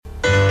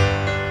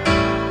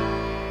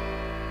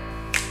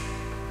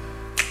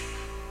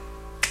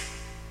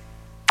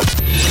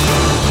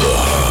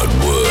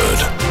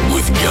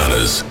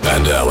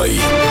Alley.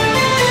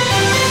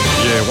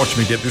 Yeah, watch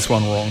me get this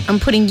one wrong. I'm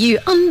putting you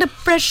under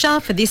pressure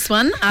for this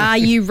one. Are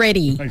you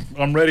ready?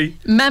 I'm ready.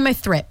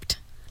 MAMMOTHREPT.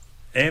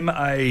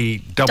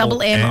 MAMMOTHREPT.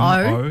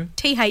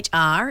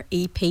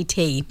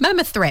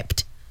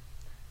 MAMMOTHREPT.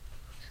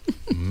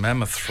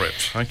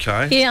 MAMMOTHREPT.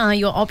 Okay. Here are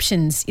your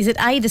options. Is it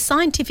A, the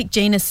scientific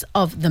genus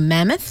of the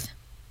mammoth?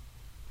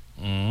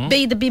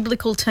 B, the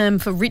biblical term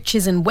for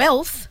riches and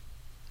wealth?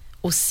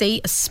 Or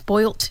C, a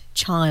spoilt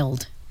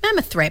child?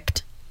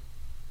 MAMMOTHREPT.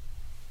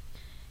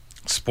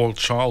 Spoilt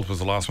child was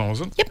the last one,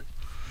 was it? Yep.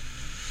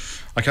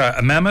 Okay,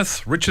 a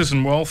mammoth, riches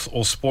and wealth,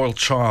 or spoilt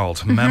child?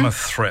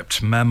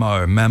 MAMMOTHREPT.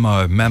 Mammo.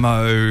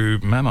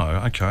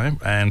 Okay,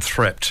 and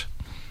thrept.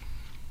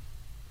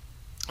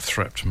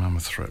 Thrept,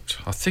 MAMMOTHREPT.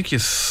 I think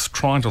he's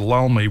trying to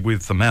lull me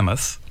with the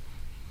mammoth.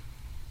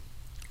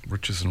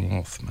 Riches and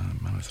wealth,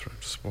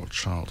 MAMMOTHREPT. Spoilt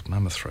child,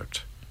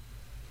 MAMMOTHREPT.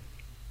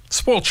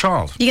 Spoilt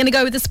child. You're going to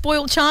go with the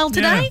spoilt child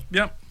today?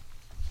 Yeah, yep.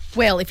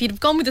 Well, if you'd have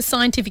gone with the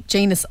scientific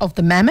genus of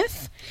the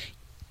mammoth,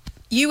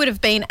 you would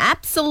have been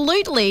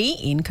absolutely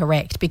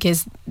incorrect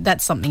because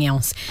that's something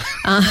else.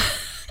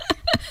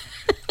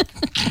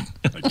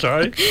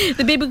 Okay.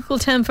 The biblical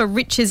term for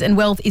riches and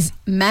wealth is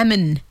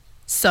mammon,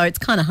 so it's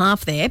kind of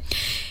half there.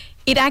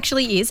 It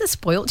actually is a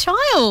spoilt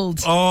child.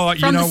 Oh,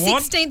 you know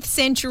what? From the 16th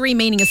century,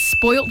 meaning a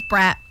spoilt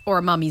brat or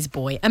a mummy's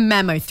boy, a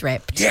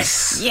MAMMOTHREPT.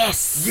 Yes.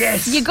 Yes.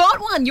 Yes. You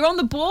got one. You're on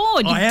the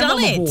board. You've I am done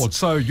on it. the board.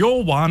 So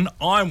you're one,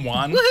 I'm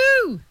one,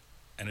 Woohoo!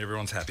 and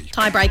everyone's happy.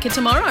 Tiebreaker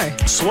tomorrow.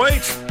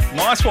 Sweet.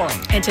 Nice one.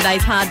 And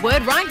today's hard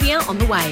word right here on The Wave.